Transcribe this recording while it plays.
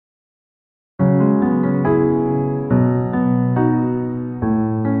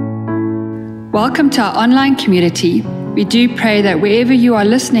Welcome to our online community. We do pray that wherever you are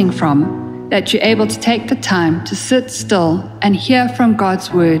listening from, that you're able to take the time to sit still and hear from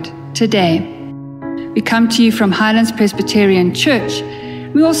God's Word today. We come to you from Highlands Presbyterian Church.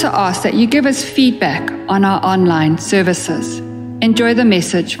 We also ask that you give us feedback on our online services. Enjoy the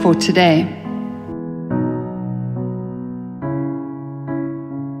message for today.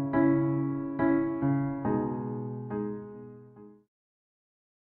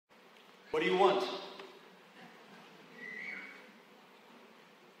 What do you want?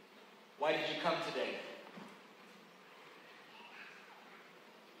 Why did you come today?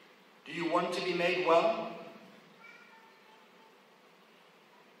 Do you want to be made well?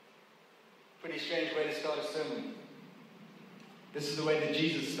 Pretty strange way to start a sermon. This is the way that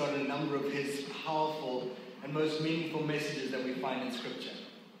Jesus started a number of his powerful and most meaningful messages that we find in Scripture.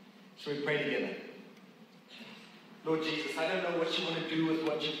 Shall we pray together? Lord Jesus, I don't know what you want to do with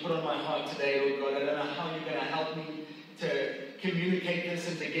what you put on my heart today, Lord God. I don't know how you're going to help me to communicate this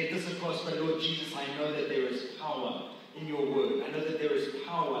and to get this across, but Lord Jesus, I know that there is power in your word. I know that there is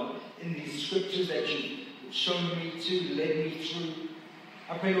power in these scriptures that you've shown me to, led me through.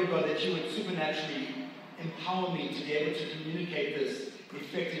 I pray, Lord God, that you would supernaturally empower me to be able to communicate this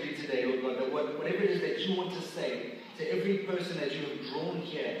effectively today, Lord God, that whatever it is that you want to say to every person that you have drawn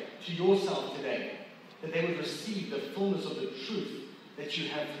here, to yourself today, that they would receive the fullness of the truth that you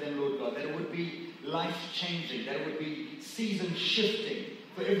have for them, Lord God, that it would be life-changing, that it would be season-shifting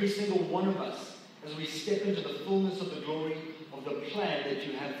for every single one of us as we step into the fullness of the glory of the plan that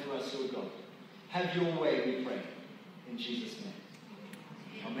you have for us, Lord God. Have your way, we pray, in Jesus'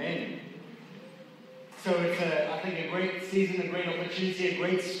 name. Amen. So it's, I think, a great season, a great opportunity, a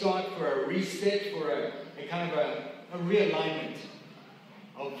great start for a reset, for a kind of a realignment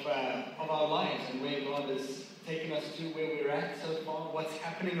of our lives and where God has taken us to, where we're at so far, what's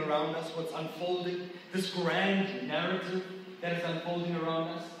happening around us, what's unfolding, this grand narrative that is unfolding around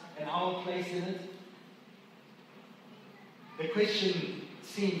us and our place in it. The question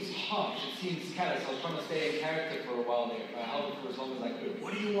seems harsh, it seems callous. I was trying to stay in character for a while there. I held it for as long as I could.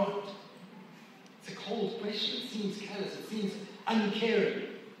 What do you want? It's a cold question. It seems callous. It seems uncaring.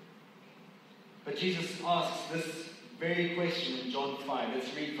 But Jesus asks this very question in John 5.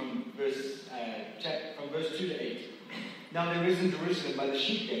 Let's read from verse 2 to 8. Now there is in Jerusalem by the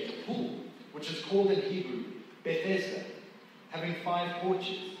sheep gate a pool, which is called in Hebrew Bethesda, having 5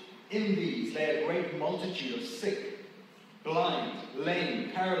 porches. In these lay a great multitude of sick, blind,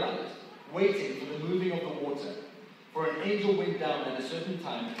 lame, paralyzed, waiting for the moving of the water. For an angel went down at a certain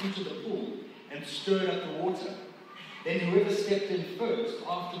time into the pool and stirred up the water. Then whoever stepped in first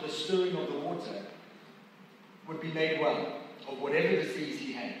after the stirring of the water would be made well of whatever disease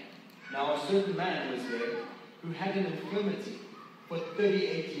he had. Now a certain man was there who had an infirmity for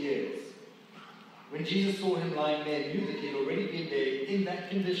 38 years. When Jesus saw him lying there and knew that he had already been there in that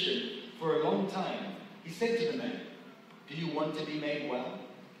condition for a long time, he said to the man, "Do you want to be made well?"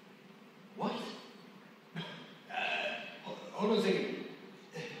 What? Hold on a second.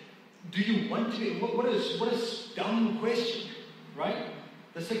 Do you want to be? What a dumb question, right?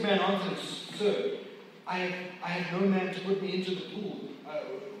 The sick man answered, "Sir, I have no man to put me into the pool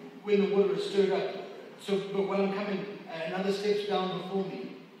when the water is stirred up. But when I'm coming, another steps down before me."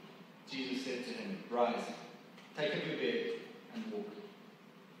 Jesus said to him, "Rise, take up your bed and walk."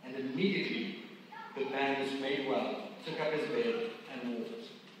 And immediately the man was made well, took up his bed and walked.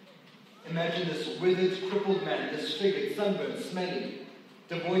 Imagine this withered, crippled man, disfigured, sunburned, smelly,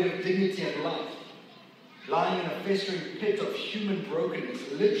 devoid of dignity and life, lying in a festering pit of human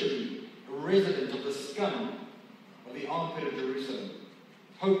brokenness, literally a resident of the scum of the armpit of Jerusalem,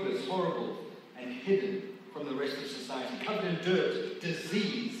 hopeless, horrible, and hidden from the rest of society, covered in dirt,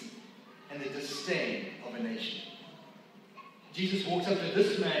 disease, and the disdain of a nation. Jesus walks up to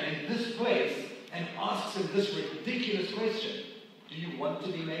this man in this place and asks him this ridiculous question: "Do you want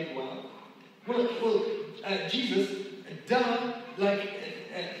to be made well?" Well, Jesus,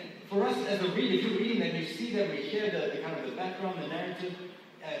 for us as a reader, if you're reading that, you see that we hear the kind of the background, the narrative.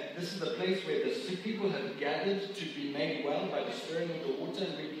 This is the place where the sick people have gathered to be made well by the stirring of the water,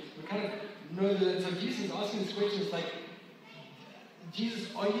 and we kind of know that. So Jesus is asking this question. It's like,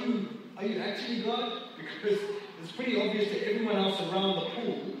 Jesus, are you actually God? Because it's pretty obvious to everyone else around the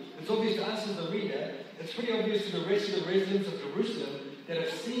pool. It's obvious to us as the reader. It's pretty obvious to the rest of the residents of Jerusalem that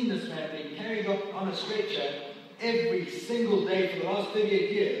have seen this man being carried up on a stretcher every single day for the last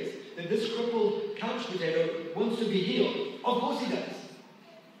 38 years, that this crippled couch potato wants to be healed. Of course he does.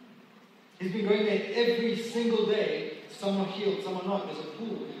 He's been going there every single day. Some are healed, some are not. There's a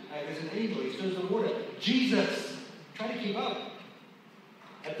pool. There's an angel. He stirs the water. Jesus, try to keep up.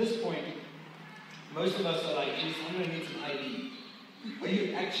 At this point, Most of us are like, geez, I'm going to need some ID. Are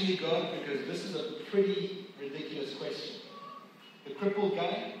you actually God? Because this is a pretty ridiculous question. The crippled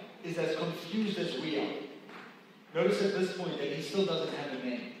guy is as confused as we are. Notice at this point that he still doesn't have a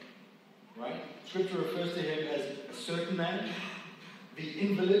name. Right? Scripture refers to him as a certain man, the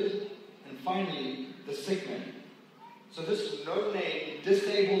invalid, and finally, the sick man. So this no-name,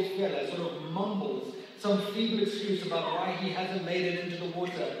 disabled fella sort of mumbles some feeble excuse about why he hasn't made it into the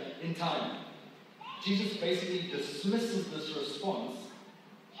water in time. Jesus basically dismisses this response.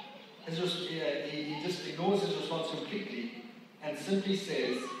 He just ignores his response completely and simply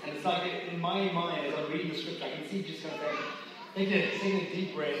says, and it's like in my mind, as I'm reading the scripture, I can see just kind of taking a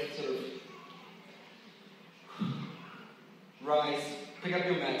deep breath, sort of rise, pick up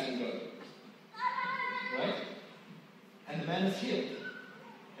your mat and go. Right? And the man is healed.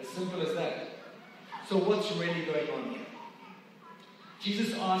 As simple as that. So what's really going on here?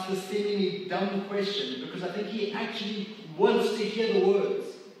 Jesus asked a seemingly dumb question because I think he actually wants to hear the words.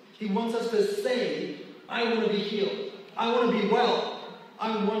 He wants us to say, I want to be healed. I want to be well.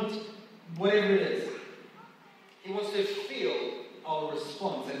 I want whatever it is. He wants to feel our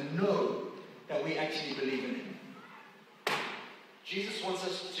response and know that we actually believe in him. Jesus wants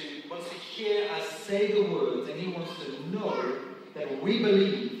to hear us say the words, and he wants to know that we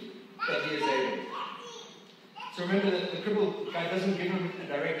believe that he is able. So remember that the crippled guy doesn't give him a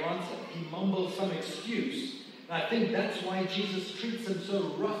direct answer. He mumbles some excuse. And I think that's why Jesus treats him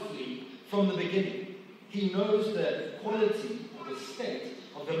so roughly from the beginning. He knows the quality or the state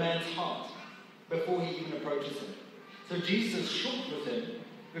of the man's heart before he even approaches him. So Jesus is short with him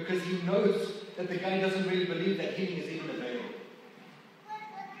because he knows that the guy doesn't really believe that healing is even available.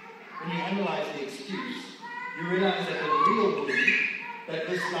 When you analyze the excuse, you realize that the real wound that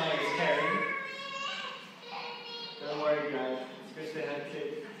this guy is carrying, don't worry guys, it's good to have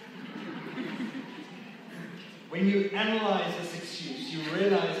kids. When you analyze this excuse, you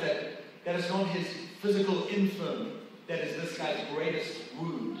realize that it's not his physical infirmity that is this guy's greatest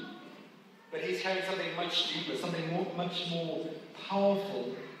wound. But he's carrying something much deeper, something much more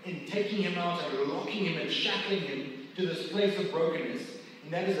powerful in taking him out and locking him and shackling him to this place of brokenness.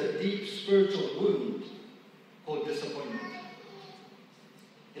 And that is a deep spiritual wound called disappointment.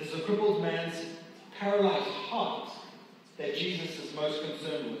 It is a crippled man's paralyzed heart that Jesus is most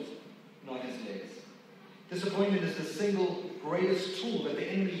concerned with, not his legs. Disappointment is the single greatest tool that the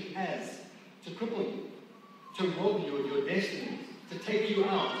enemy has to cripple you, to rob you of your destiny, to take you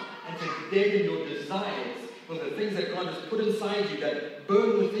out and to deaden your desires for the things that God has put inside you, that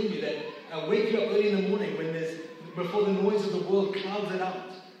burn within you, that wake you up early in the morning before the noise of the world clouds it out,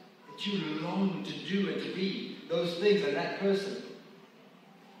 that you long to do and to be those things and that person.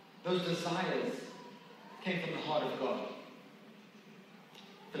 Those desires came from the heart of God.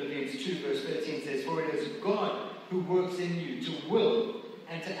 Philippians 2 verse 13 says, "For it is God who works in you to will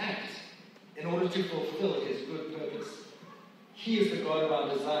and to act in order to fulfill his good purpose." He is the God of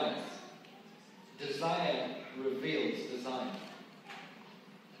our desires. Desire reveals design.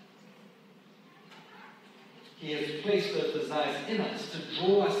 He has placed those desires in us to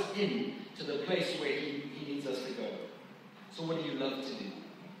draw us in to the place where he needs us to go. So what do you love to do?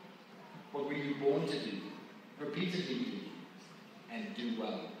 What were you born to do? Repeatedly do. And do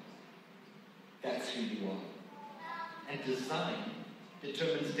well. That's who you are. And design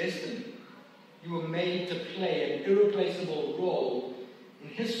determines destiny. You were made to play an irreplaceable role in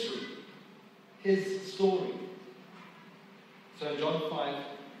history. His story. So in John 5,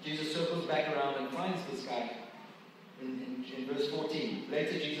 Jesus circles back around and finds this guy in verse 14.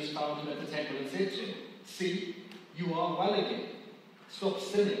 Later Jesus found him at the temple and said to him, "See, you are well again. Stop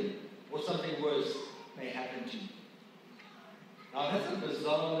sinning, or something worse may happen to you." Now that's a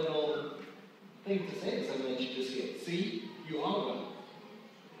bizarre little thing to say to someone that you just hear. See, you are well.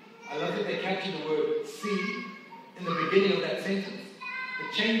 I love that they capture the word "see" in the beginning of that sentence.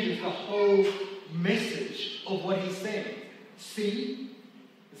 It changes the whole message of what he's saying. See?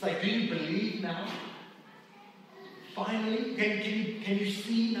 It's like, do you believe now? Finally? Can you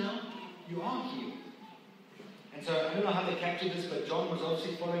see now? You are healed. And so I don't know how they captured this, but John was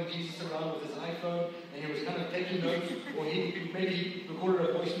obviously following Jesus around with his iPhone, and he was kind of taking notes, or maybe he recorded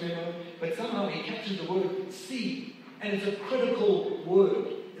a voice memo, but somehow he captured the word "see," and it's a critical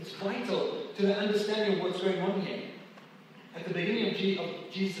word. It's vital to the understanding of what's going on here. At the beginning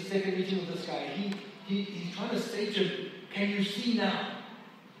of Jesus' second meeting with this guy, he's trying to say to him, can you see now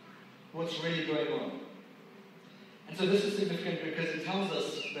what's really going on? And so this is significant because it tells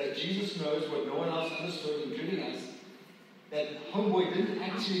us that Jesus knows what no one else understood, including us, that homeboy didn't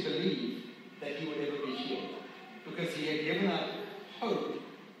actually believe that he would ever be healed, because he had given up hope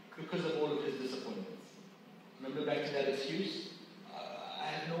because of all of his disappointments. Remember back to that excuse? I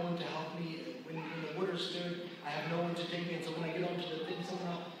have no one to help me when the water stirred. I have no one to take me, and so when I get onto the thing,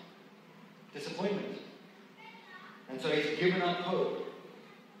 somehow, disappointment. And so he's given up hope.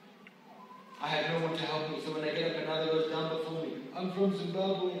 I have no one to help me, so when I get up, another goes down before me. I'm from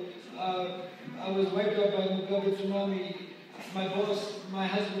Zimbabwe. I was wiped out by Mugabe tsunami. My boss, my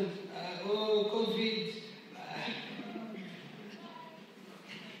husband, COVID.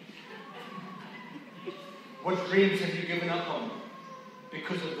 What dreams have you given up on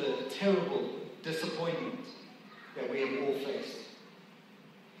because of the terrible disappointment that we have all faced?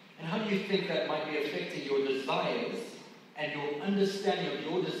 And how do you think that might be affecting your desires and your understanding of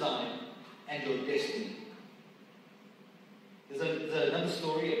your design and your destiny? There's another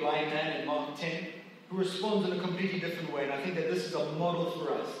story, a blind man in Mark 10, who responds in a completely different way. And I think that this is a model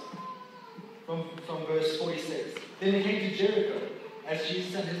for us. From verse 46. Then they came to Jericho, as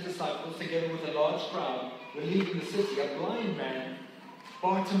Jesus and his disciples, together with a large crowd, were leaving the city. A blind man,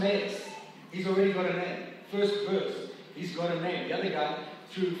 Bartimaeus. He's already got a name. First verse, he's got a name. The other guy,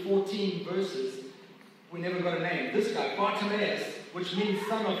 through 14 verses, we never got a name. This guy, Bartimaeus, which means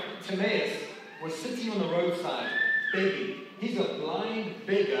son of Timaeus, was sitting on the roadside, begging. He's a blind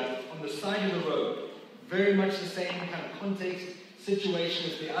beggar on the side of the road. Very much the same kind of context,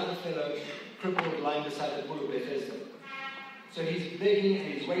 situation as the other fellow crippled lying beside the pool of Bethesda. So he's begging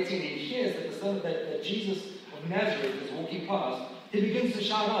and he's waiting, and he hears that that Jesus of Nazareth is walking past. He begins to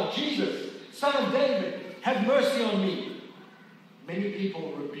shout out, Jesus, Son of David, have mercy on me. Many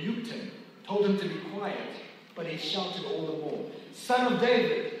people rebuked him, told him to be quiet, but he shouted all the more, Son of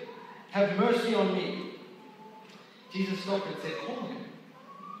David, have mercy on me. Jesus stopped and said, call him.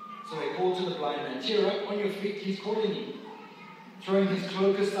 So they called to the blind man, cheer up, on your feet, he's calling you. Throwing his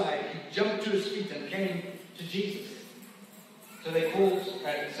cloak aside, he jumped to his feet and came to Jesus. So they called,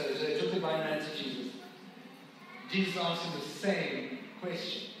 so they took the blind man to Jesus. Jesus asked him the same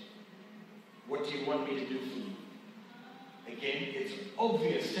question. What do you want me to do for you? Again, it's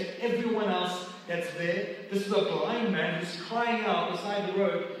obvious to everyone else that's there. This is a blind man who's crying out beside the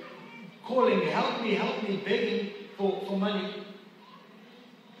road, calling, help me, begging for money.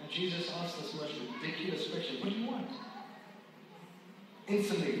 And Jesus asked this most ridiculous question, what do you want?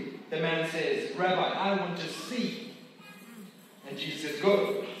 Instantly, the man says, Rabbi, I want to see. And Jesus says,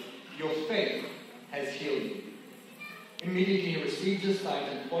 go, your faith has healed you. Immediately he received his sight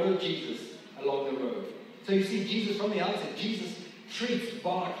and followed Jesus along the road. So you see, Jesus, from the outset, Jesus treats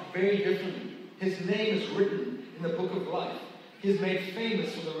Bart very differently. His name is written in the book of life. He is made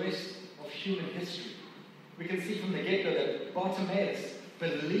famous for the rest of human history. We can see from the get-go that Bartimaeus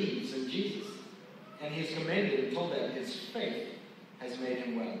believes in Jesus. And he is commended and told that his faith has made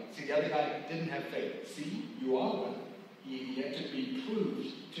him well. See, the other guy didn't have faith. See, you are well. He had to be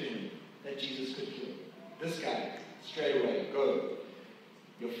proved to him that Jesus could heal. This guy, straight away, go.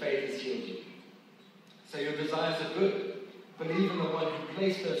 Your faith has healed you. So your desires are good. Believe in the one who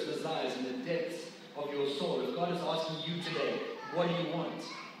placed those desires in the depths of your soul. If God is asking you today, what do you want?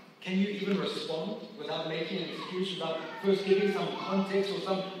 Can you even respond without making an excuse, without first giving some context or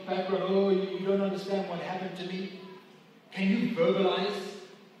some background? Oh, you don't understand what happened to me. Can you verbalize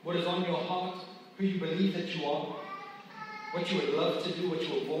what is on your heart, who you believe that you are, what you would love to do, what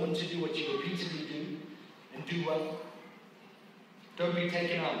you were born to do, what you repeatedly do, and do well? Don't be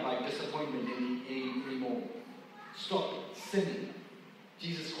taken out by disappointment anymore. Stop sinning.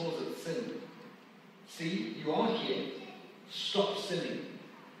 Jesus calls it sin. See, you are here. Stop sinning.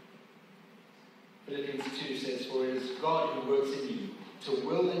 Philippians 2 says, for it is God who works in you to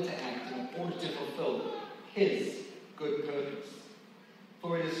will and to act in order to fulfill his good purpose.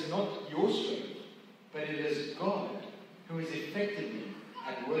 For it is not your strength, but it is God who is effectively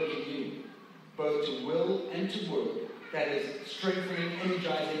at work in you, both to will and to work, that is strengthening,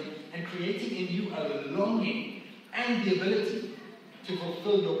 energizing, and creating in you a longing and the ability to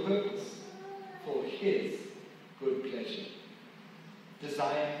fulfill your purpose for his good pleasure.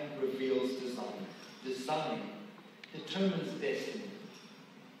 Desire reveals design. Design determines destiny.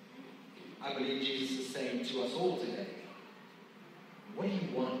 I believe Jesus is saying to us all today, what do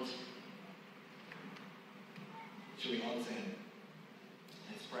you want? Should we answer him?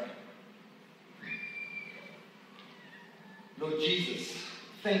 Let's pray. Lord Jesus,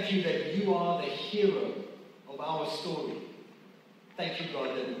 thank you that you are the hero of our story. Thank you,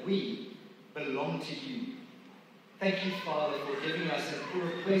 God, that we belong to you. Thank you, Father, for giving us an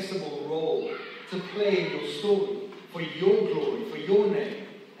irreplaceable role to play in your story, for your glory, for your name,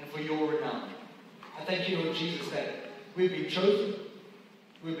 and for your renown. I thank you, Lord Jesus, that we've been chosen,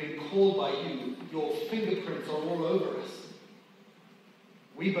 we've been called by you, your fingerprints are all over us.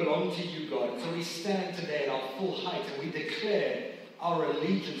 We belong to you, God. And so we stand today at our full height and we declare our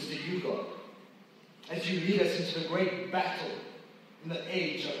allegiance to you, God. As you lead us into the great battle in the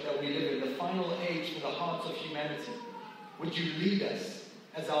age that we live in, the final age for the hearts of humanity, would you lead us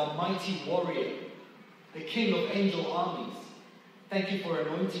as our mighty warrior, the King of angel armies? Thank you for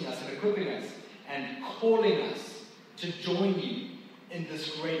anointing us and equipping us and calling us to join you in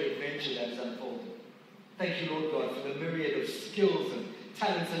this great adventure that is unfolding. Thank you, Lord God, for the myriad of skills and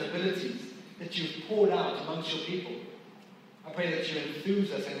talents and abilities that you've poured out amongst your people. I pray that you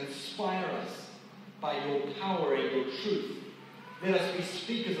enthuse us and inspire us by your power and your truth. Let us be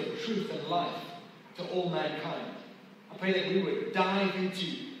speakers of truth and life to all mankind. I pray that we would dive into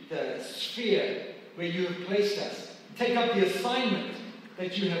the sphere where you have placed us, take up the assignment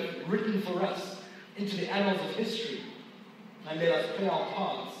that you have written for us into the annals of history, and let us play our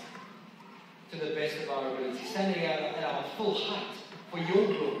parts to the best of our ability, standing at our full height for your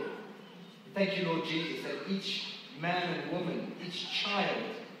glory. Thank you, Lord Jesus, that each man and woman, each child,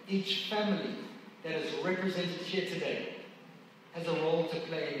 each family that is represented here today has a role to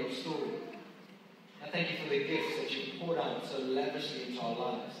play in your story. I thank you for the gifts that you've poured out so lavishly into our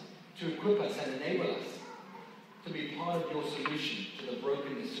lives to equip us and enable us to be part of your solution to the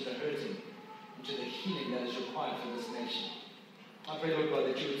brokenness, to the hurting, and to the healing that is required for this nation. I pray, Lord God,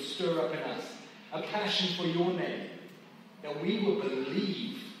 that you would stir up in us a passion for your name, that we will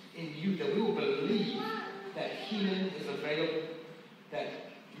believe in you, that we will believe that healing is available, that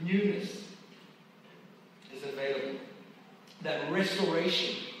newness is available, that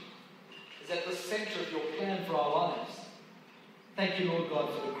restoration is at the center of your plan for our lives. Thank you, Lord God,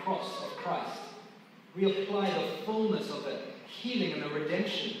 for the cross of Christ. We apply the fullness of the healing and the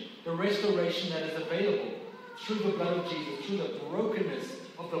redemption, the restoration that is available through the blood of Jesus, through the brokenness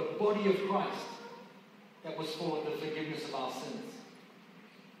of the body of Christ that was for the forgiveness of our sins.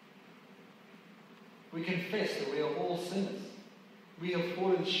 We confess that we are all sinners. We have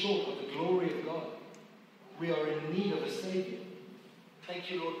fallen short of the glory of God. We are in need of a Savior.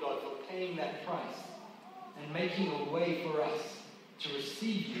 Thank you, Lord God, for paying that price and making a way for us to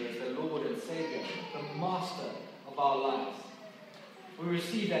receive you as the Lord and Savior, the Master of our lives. We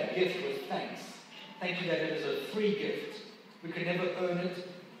receive that gift with thanks. Thank you that it is a free gift. We can never earn it.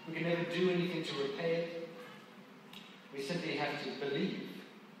 We can never do anything to repay it. We simply have to believe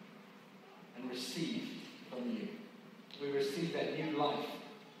and receive from you. We receive that new life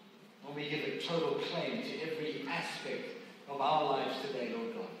when we give a total claim to every aspect of our lives today,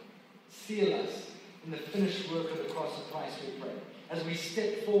 Lord God. Seal us in the finished work of the cross of Christ, we pray, as we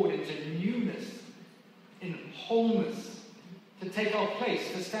step forward into newness, in wholeness, to take our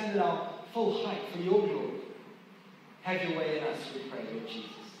place, to stand at our full height for your glory. Have your way in us, we pray, Lord Jesus.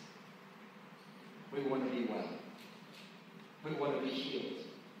 We want to be well. We want to be healed.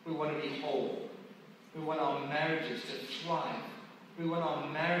 We want to be whole. We want our marriages to thrive. We want our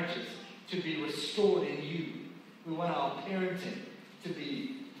marriages to be restored in you. We want our parenting to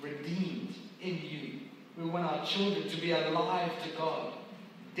be redeemed in you. We want our children to be alive to God,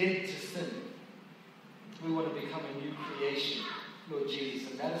 dead to sin. We want to become a new creation, Lord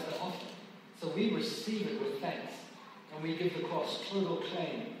Jesus, and that is the offer. So we receive it with thanks, and we give the cross total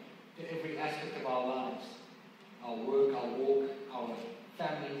claim to every aspect of our lives. Our work, our walk, our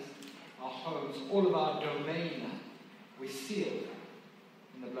families, our homes, all of our domain now, we seal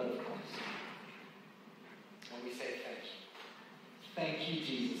in the blood of Christ. And we say thank you. Thank you,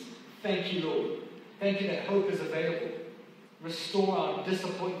 Jesus. Thank you, Lord. Thank you that hope is available. Restore our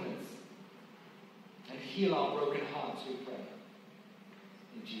disappointments and heal our broken hearts, we pray.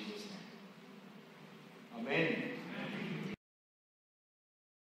 In Jesus' name. Amen.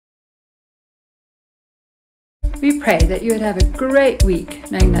 We pray that you would have a great week,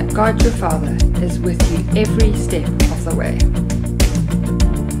 knowing that God your Father is with you every step of the way.